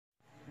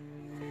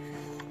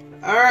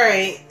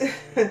Alright,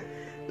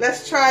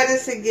 let's try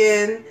this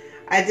again.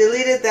 I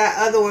deleted that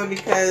other one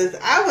because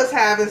I was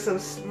having some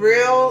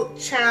real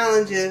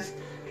challenges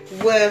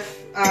with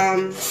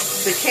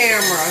the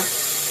camera.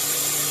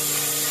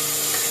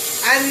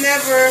 I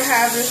never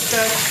have this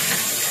stuff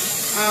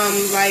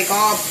like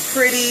all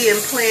pretty and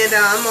planned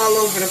out. I'm all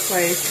over the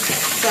place.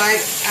 So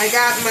I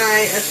got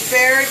my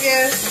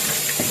asparagus,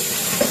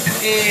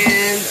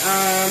 and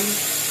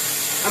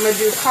I'm going to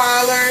do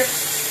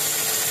collards.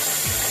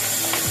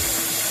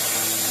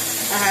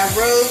 I have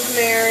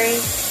rosemary.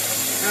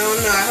 I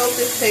don't know. I hope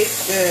this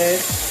tastes good.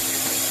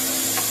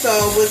 So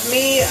with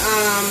me,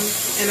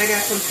 and I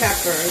got some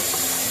peppers.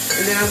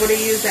 And then I'm going to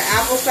use the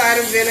apple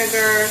cider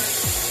vinegar.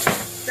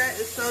 That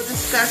is so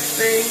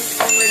disgusting.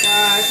 Oh my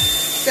gosh.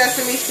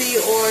 Sesame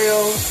seed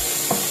oil.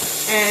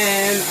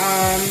 And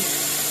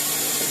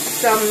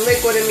some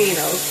liquid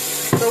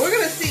aminos. So we're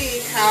going to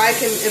see how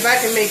if I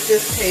can make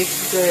this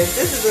taste good.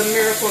 This is a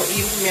miracle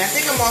even for me. I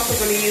think I'm also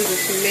going to use a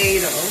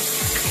tomato.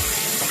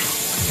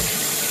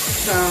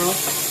 So,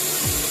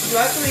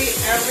 luckily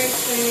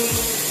everything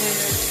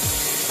is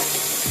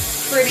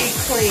pretty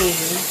clean.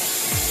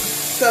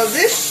 So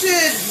this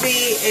should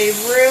be a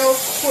real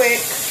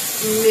quick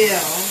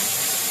meal.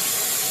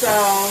 So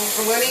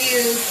I'm going to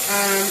use,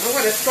 I'm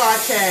going to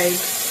saute.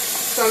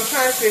 So I'm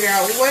trying to figure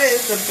out what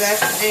is the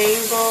best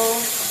angle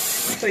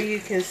so you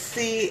can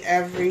see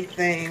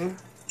everything.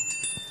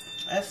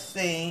 Let's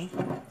see.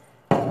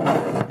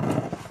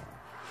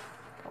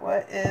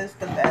 What is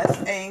the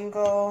best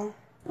angle?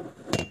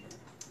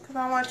 Because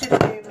I want you to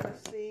be able to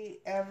see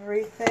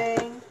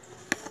everything.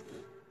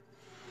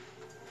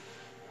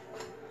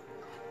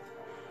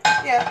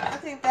 Yeah, I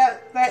think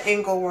that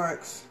angle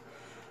works.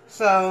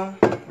 So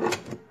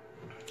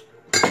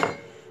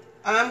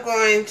I'm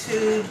going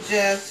to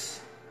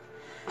just,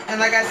 and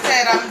like I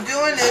said, I'm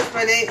doing this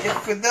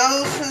for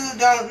those who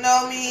don't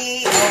know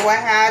me or what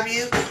have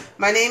you.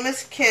 My name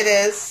is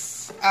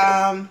Kiddis.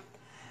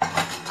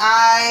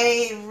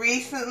 I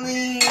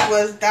recently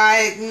was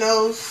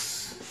diagnosed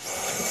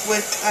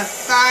with a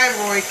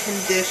thyroid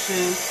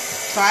condition,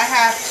 so I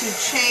have to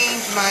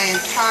change my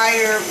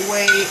entire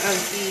way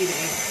of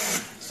eating.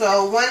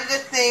 So one of the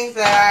things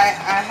that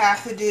I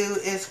have to do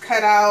is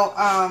cut out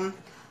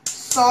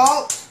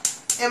salt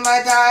in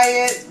my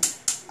diet.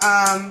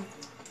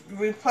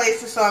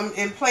 Replace it, so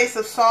in place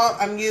of salt,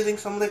 I'm using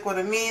some liquid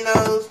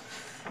aminos.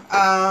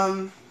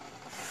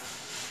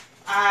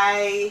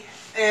 I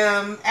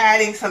am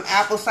adding some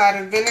apple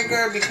cider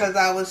vinegar because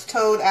I was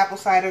told apple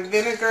cider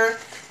vinegar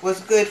was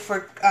good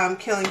for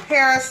killing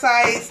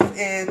parasites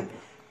and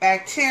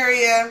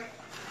bacteria.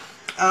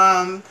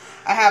 I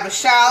have a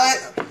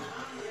shallot,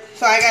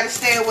 so I got to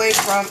stay away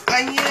from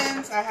onions. Not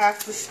onions. I have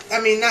to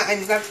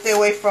stay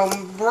away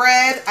from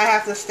bread. I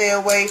have to stay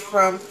away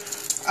from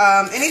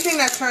anything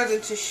that turns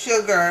into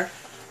sugar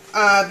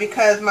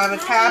because my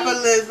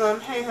metabolism.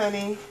 Hey,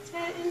 honey.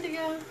 Hi,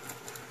 Indigo.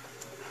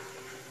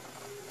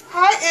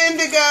 Hi,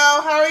 Indigo.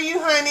 How are you,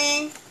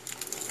 honey?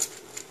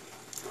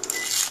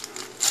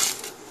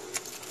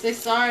 Say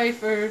sorry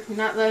for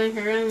not letting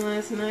her in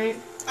last night.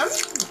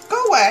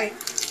 Go away.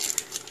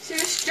 She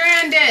was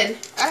stranded.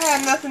 I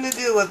had nothing to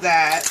do with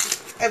that.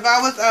 If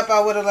I was up, I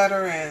would have let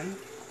her in.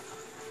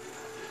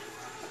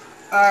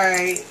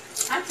 Alright.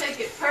 I take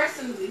it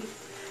personally.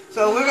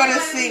 So we're going to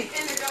see.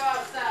 Indigo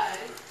outside.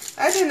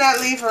 I did not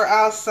leave her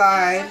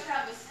outside. I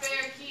have a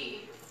spare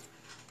key.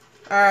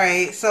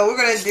 Alright, so we're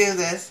going to do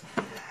this.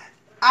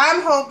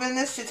 I'm hoping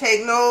this should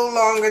take no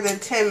longer than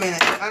 10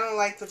 minutes. I don't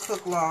like to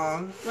cook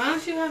long. Why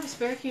don't you have a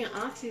spare key in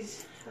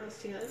Auntie's house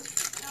together?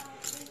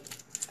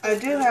 I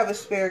do have a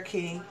spare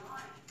key.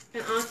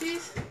 In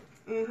Auntie's?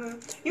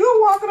 Mm-hmm. You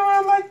were walking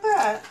around like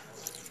that.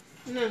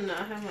 No,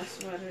 I have my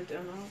sweater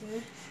done all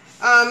day.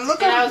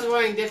 Look and I was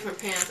wearing different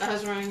pants. I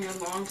was wearing a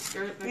long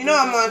skirt. You know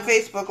I'm on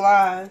Facebook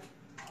Live.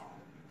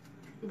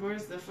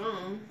 Where's the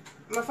phone?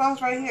 My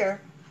phone's right here.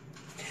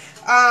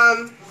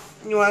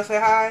 You want to say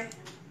hi?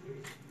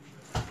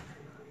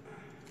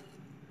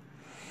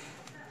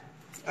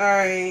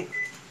 Alright.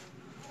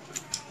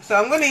 So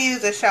I'm going to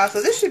use a shot.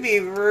 So this should be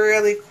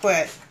really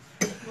quick.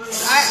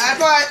 I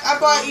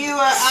bought you an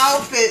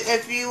outfit.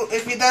 If you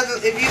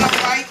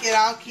don't like it,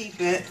 I'll keep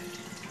it.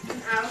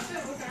 An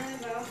outfit? What kind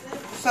of outfit?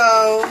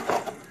 So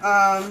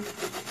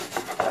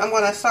I'm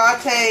going to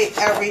saute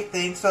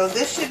everything. So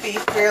this should be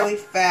fairly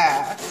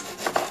fast.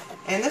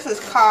 And this is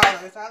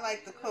collards. I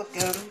like to cook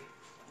them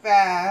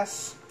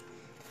fast.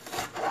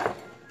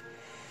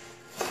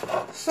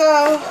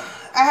 So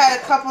I had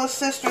a couple of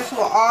sisters who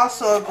are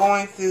also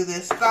going through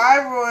this.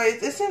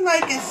 Thyroid, it seems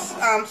like it's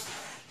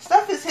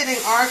stuff is hitting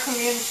our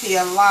community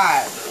a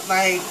lot.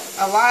 Like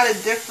a lot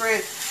of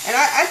different, and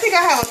I think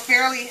I have a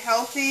fairly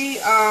healthy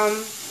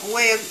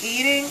way of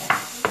eating.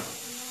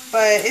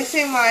 But it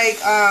seemed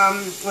like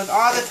with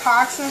all the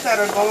toxins that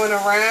are going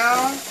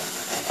around,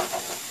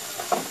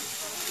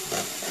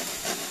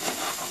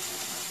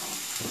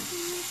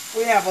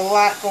 we have a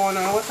lot going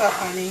on. What's up,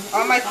 honey?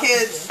 All my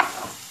kids,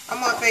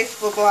 I'm on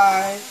Facebook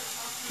Live.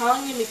 How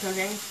long you been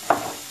cooking?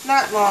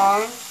 Not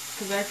long.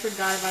 because I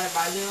forgot about it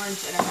by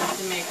lunch and I have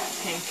to make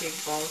pancake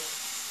balls.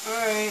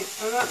 Alright,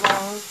 I'm not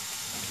long.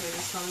 So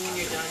just tell me when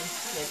you're done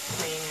like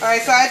cleaning.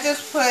 Alright, so I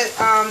just put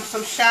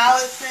some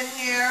shallots in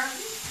here.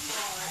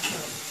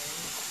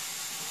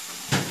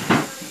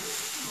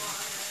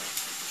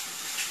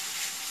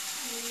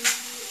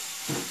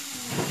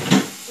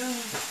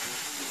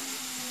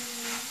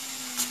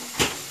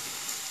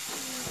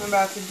 I'm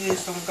about to do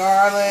some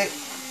garlic.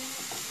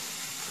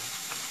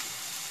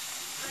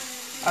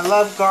 I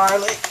love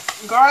garlic.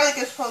 Garlic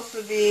is supposed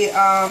to be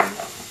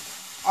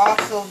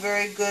also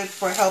very good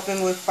for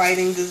helping with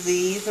fighting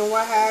disease and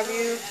what have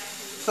you.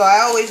 So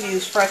I always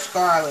use fresh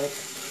garlic.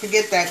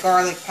 Forget that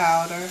garlic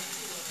powder.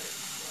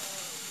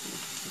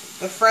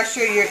 The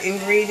fresher your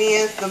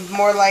ingredients, the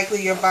more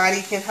likely your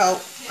body can help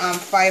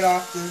fight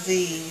off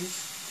disease.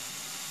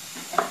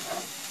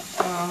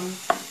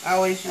 I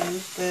always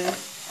use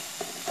this.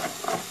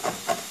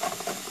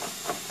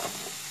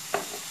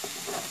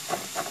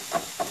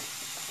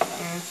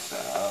 And so,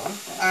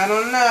 I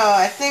don't know.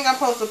 I think I'm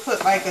supposed to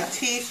put like a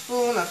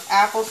teaspoon of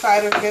apple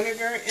cider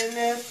vinegar in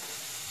this.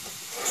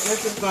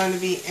 This is going to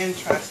be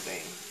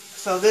interesting.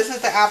 So this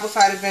is the apple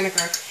cider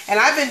vinegar. And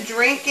I've been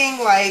drinking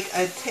like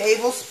a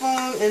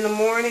tablespoon in the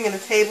morning and a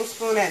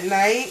tablespoon at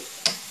night.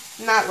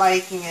 Not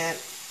liking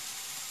it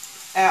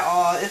at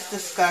all. It's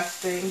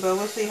disgusting. But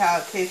we'll see how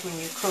it tastes when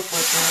you cook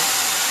with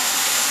it.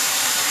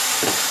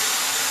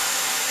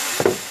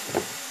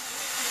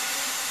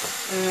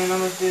 And then I'm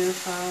going to do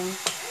some...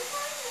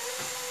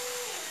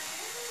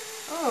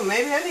 Oh,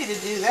 maybe I need to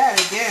do that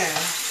again.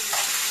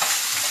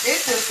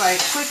 It just like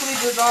quickly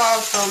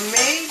dissolves, so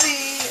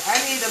maybe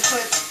I need to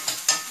put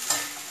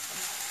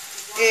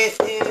it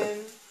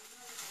in.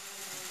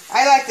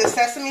 I like the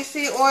sesame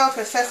seed oil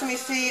because sesame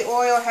seed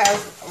oil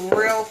has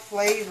real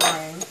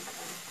flavoring.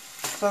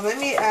 So let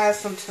me add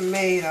some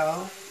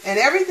tomato. And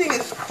everything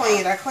is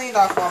cleaned. I cleaned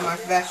off all my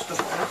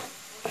vegetables.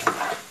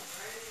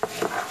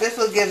 This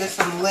will give it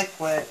some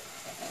liquid.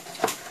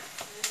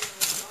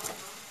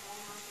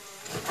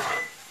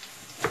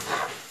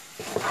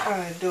 I'm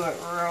going to do it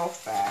real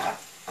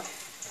fast.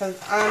 Because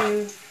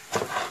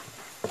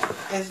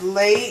it's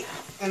late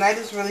and I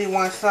just really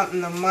want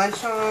something to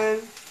munch on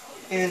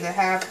and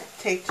to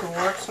take to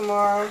work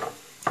tomorrow.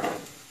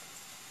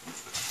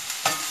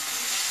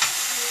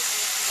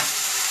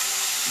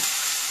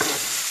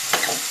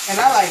 And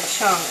I like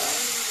chunks.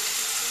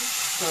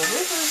 So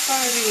this is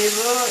going to be a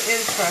little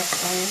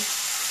interesting.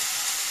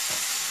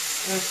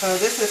 And so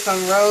this is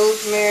some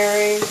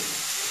rosemary.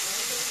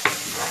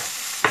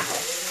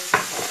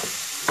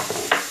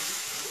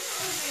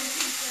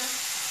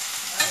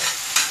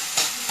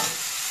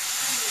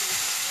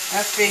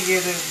 I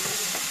figured the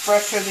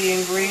fresher the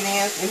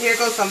ingredients. And here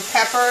goes some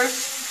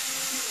peppers.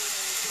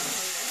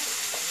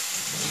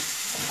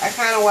 I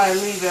kind of want to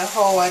leave it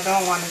whole. I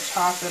don't want to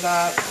chop it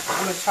up.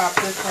 I'm going to chop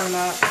this one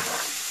up.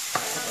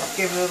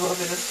 Give it a little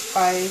bit of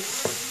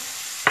spice.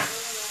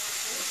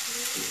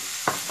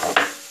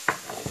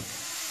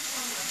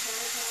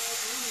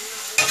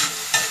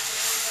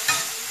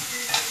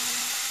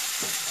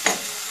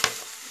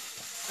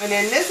 And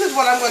then this is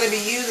what I'm going to be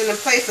using in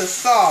place of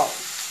salt.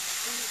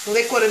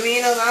 Liquid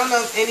aminos. I don't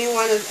know if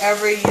anyone has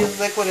ever used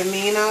liquid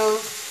aminos.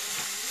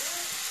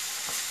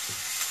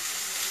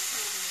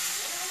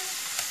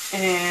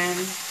 And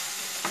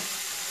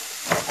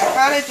I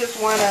kind of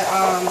just want to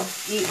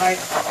eat like,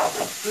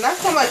 not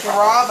so much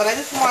raw, but I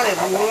just want it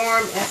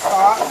warm and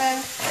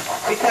softened.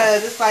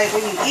 Because it's like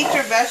when you eat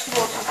your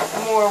vegetables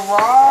more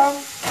raw,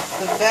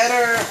 the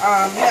better,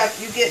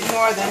 you get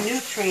more of the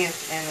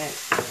nutrients in it.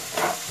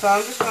 So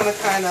I'm just going to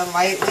kind of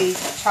lightly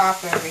chop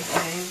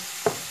everything.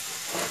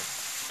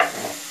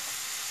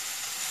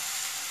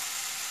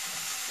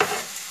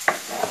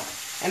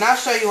 And I'll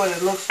show you what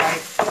it looks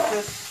like.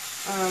 Just,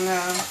 I don't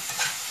know.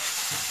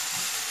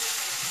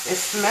 It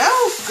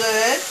smells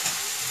good.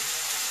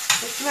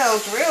 It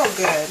smells real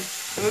good.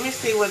 So let me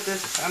see what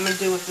I'm going to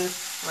do with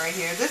this right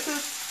here. This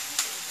is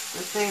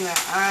the thing that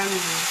I'm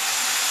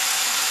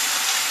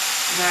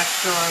not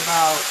sure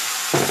about.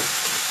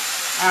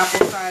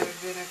 Apple cider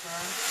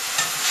vinegar.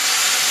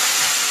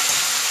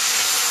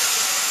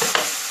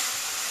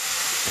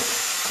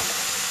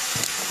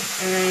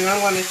 And then I'm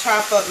going to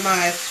chop up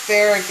my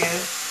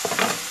asparagus.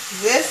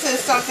 This is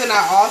something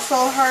I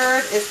also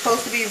heard is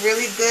supposed to be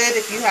really good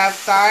if you have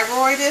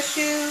thyroid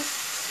issues.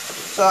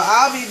 So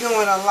I'll be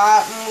doing a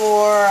lot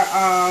more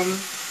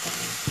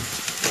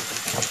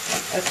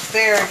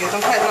asparagus.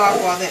 I'm cutting off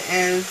all the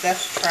ends.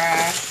 That's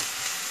trash.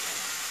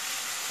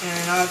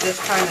 And I'll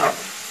just kind of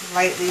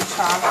lightly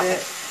chop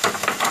it.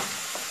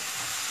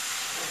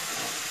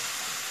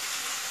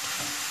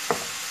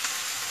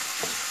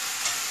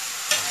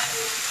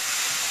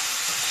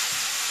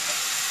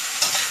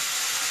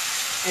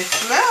 It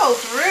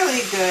smells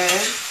really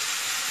good.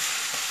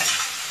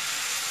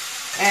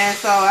 And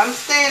so I'm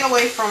staying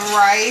away from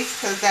rice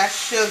because that's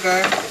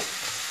sugar.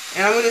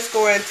 And I'm going to just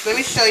go ahead and let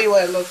me show you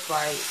what it looks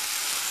like.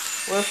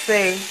 We'll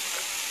see.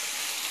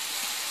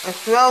 It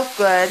smells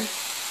good.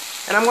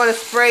 And I'm going to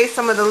spray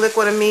some of the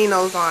liquid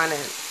aminos on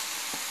it.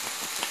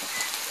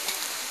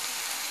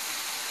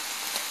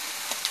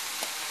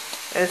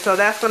 And so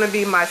that's going to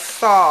be my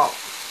salt.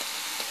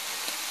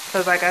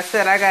 Because like I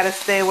said, I got to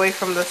stay away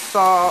from the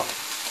salt.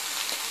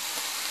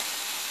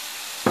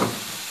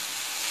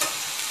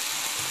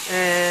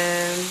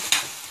 And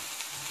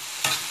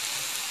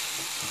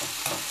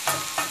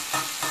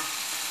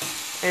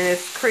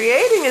it's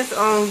creating its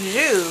own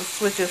juice,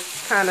 which is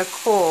kind of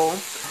cool.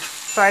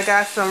 So I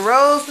got some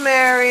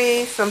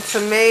rosemary, some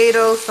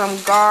tomatoes,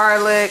 some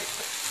garlic,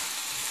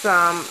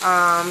 some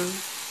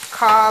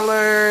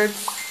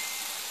collards,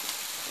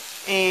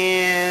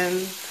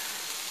 and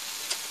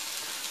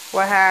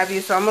what have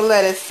you. So I'm going to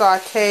let it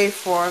saute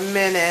for a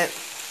minute.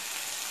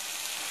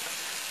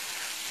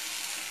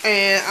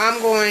 And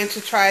I'm going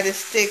to try to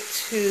stick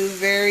to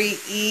very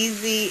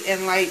easy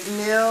and light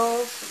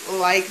meals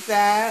like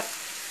that.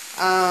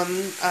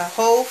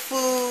 Whole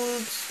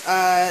foods,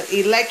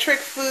 electric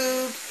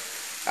foods.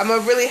 I'm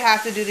going to really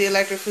have to do the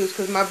electric foods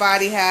because my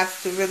body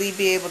has to really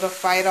be able to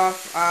fight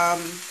off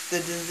the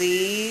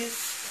disease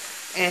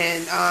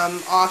and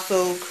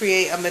also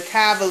create a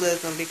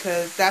metabolism,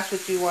 because that's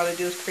what you want to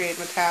do, is create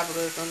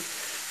metabolism.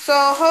 So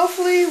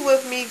hopefully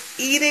with me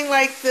eating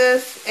like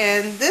this,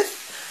 and this,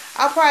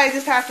 I'll probably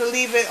just have to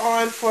leave it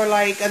on for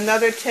like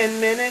another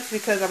 10 minutes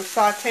because I'm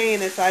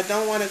sauteing it, so I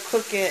don't want to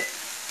cook it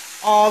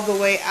all the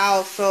way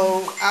out.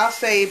 So I'll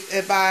say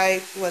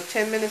by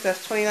 10 minutes,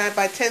 that's 29.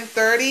 By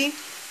 10:30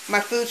 my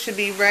food should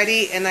be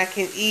ready and I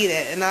can eat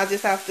it, and I'll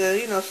just have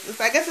to,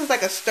 I guess it's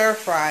like a stir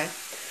fry.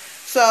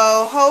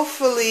 So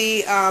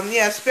hopefully,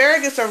 yeah,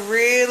 asparagus are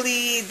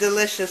really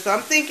delicious. So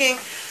I'm thinking,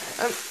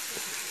 let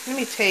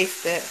me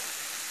taste it.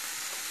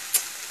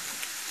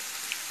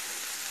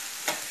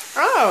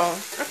 Oh,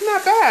 that's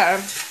not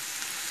bad.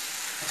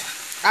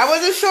 I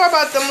wasn't sure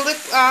about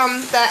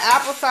that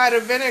apple cider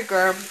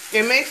vinegar.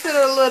 It makes it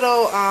a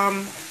little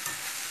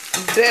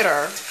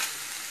bitter.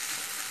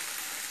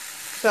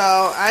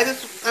 So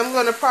I'm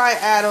going to probably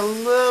add a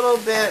little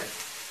bit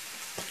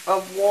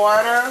of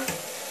water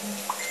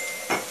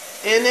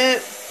in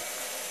it.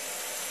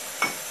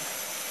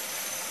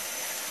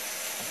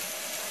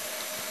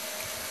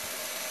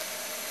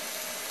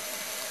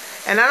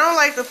 And I don't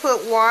like to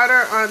put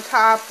water on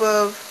top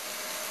of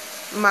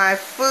my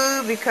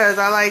food because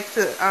I like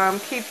to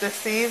keep the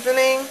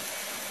seasoning,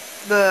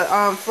 the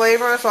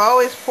flavor. So I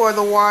always pour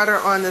the water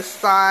on the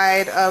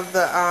side of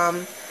the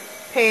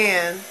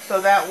pan, so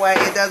that way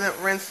it doesn't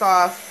rinse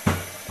off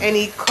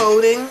any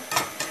coating.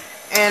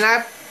 And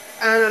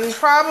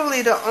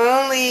probably the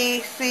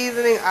only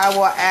seasoning I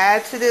will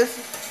add to this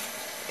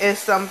is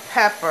some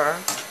pepper.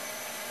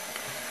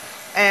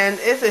 And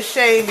it's a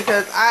shame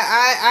because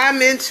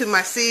I'm into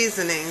my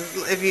seasonings,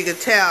 if you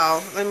could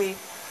tell. I'm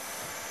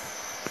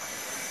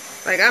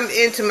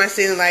into my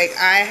seasoning. Like,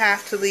 I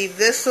have to leave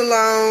this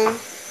alone.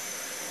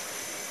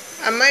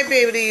 I might be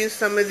able to use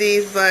some of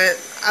these, but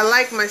I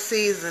like my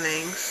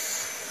seasonings.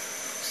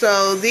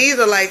 So these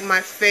are like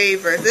my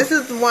favorite. This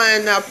is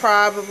one I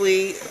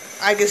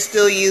can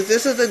still use.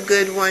 This is a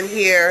good one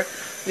here.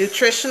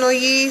 Nutritional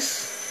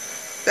yeast.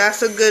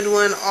 That's a good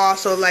one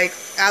also.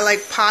 I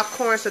like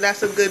popcorn, so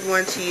that's a good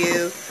one to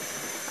use.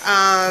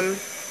 I'm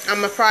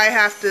going to probably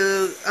have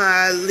to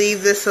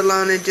leave this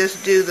alone and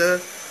just do the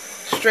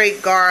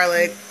straight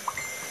garlic.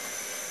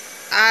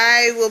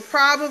 I will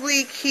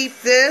probably keep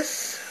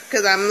this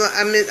because I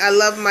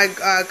love my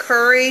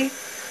curry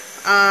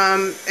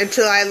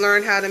until I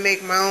learn how to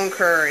make my own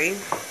curry.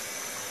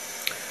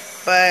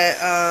 But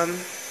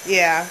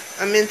yeah,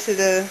 I'm into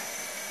the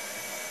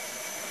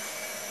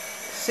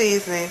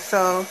seasoning.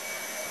 So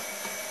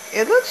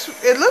it looks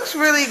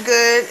really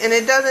good, and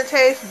it doesn't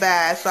taste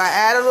bad. So I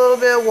add a little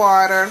bit of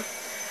water.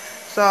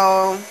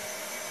 So,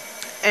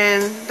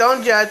 and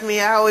don't judge me,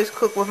 I always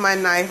cook with my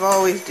knife. I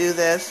always do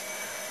this.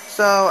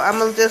 So I'm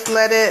gonna just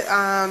let it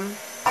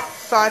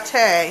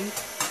saute.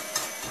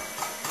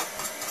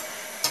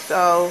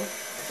 So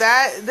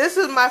this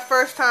is my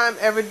first time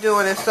ever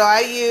doing it. So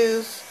I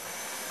use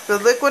the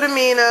liquid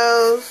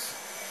aminos.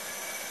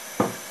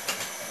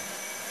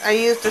 I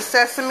use the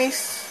sesame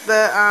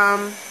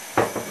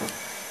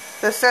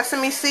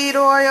seed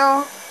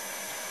oil,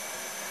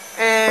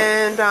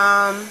 and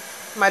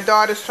my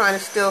daughter's trying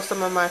to steal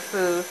some of my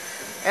food.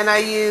 And I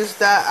use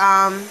the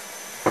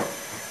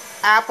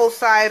apple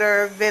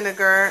cider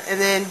vinegar, and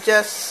then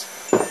just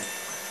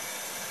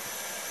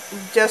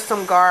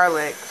some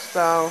garlic.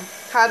 So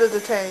how does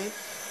it taste?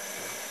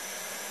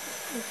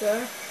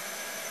 Okay.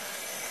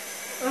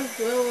 It's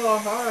a little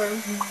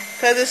hard.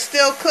 Because it's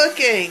still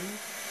cooking.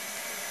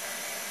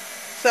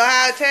 So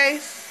how it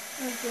tastes?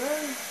 It's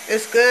good.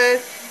 It's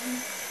good?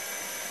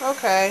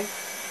 Okay.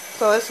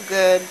 So it's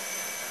good.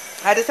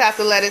 I just have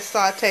to let it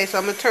saute. So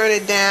I'm going to turn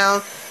it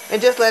down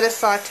and just let it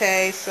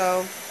saute.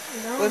 So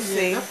we'll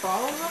see. For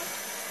all of us?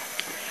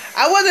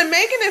 I wasn't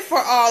making it for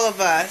all of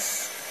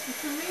us.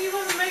 For me, you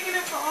wasn't making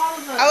it for all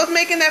of us. I was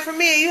making that for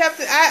me. You have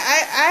to.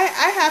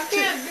 I have to.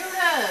 You can't do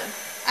that.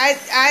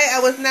 I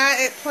was not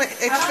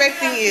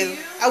expecting you.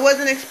 I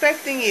wasn't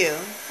expecting you.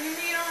 What do you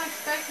mean you don't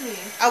expect me?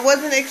 I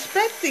wasn't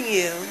expecting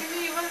you. What do you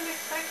mean you wasn't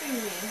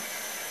expecting me?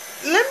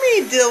 Let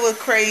me deal with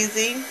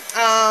crazy.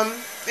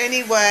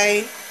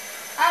 Anyway.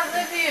 I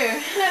live here.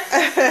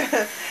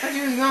 Are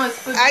you going to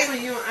split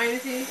between you and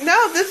Inesy?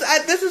 No, this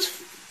is.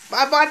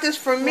 I bought this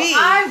for me.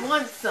 I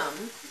want some,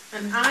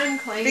 and I'm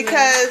claiming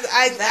because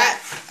that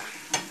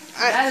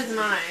is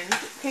mine.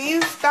 Can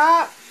you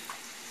stop?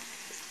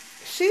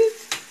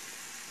 She's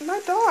my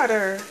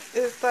daughter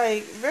is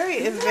like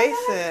very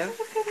invasive.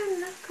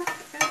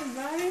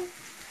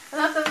 I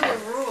thought that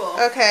was a rule.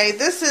 Okay,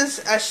 this is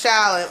a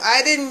shallot.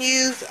 I didn't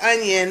use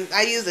onion.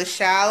 I use a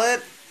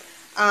shallot.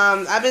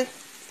 I've been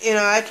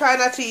trying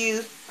to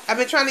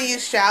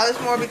use shallots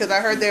more because I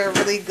heard they're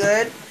really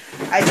good.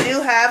 I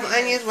do have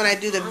onions when I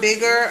do the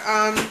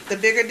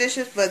bigger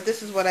dishes, but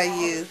this is what I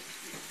use.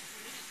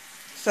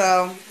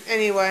 So,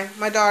 anyway,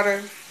 my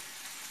daughter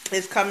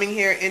is coming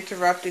here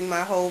interrupting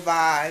my whole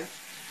vibe.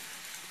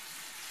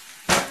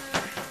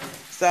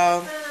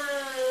 So,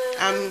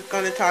 I'm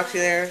going to talk to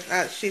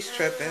her. She's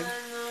tripping.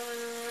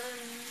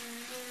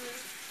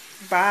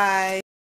 Bye.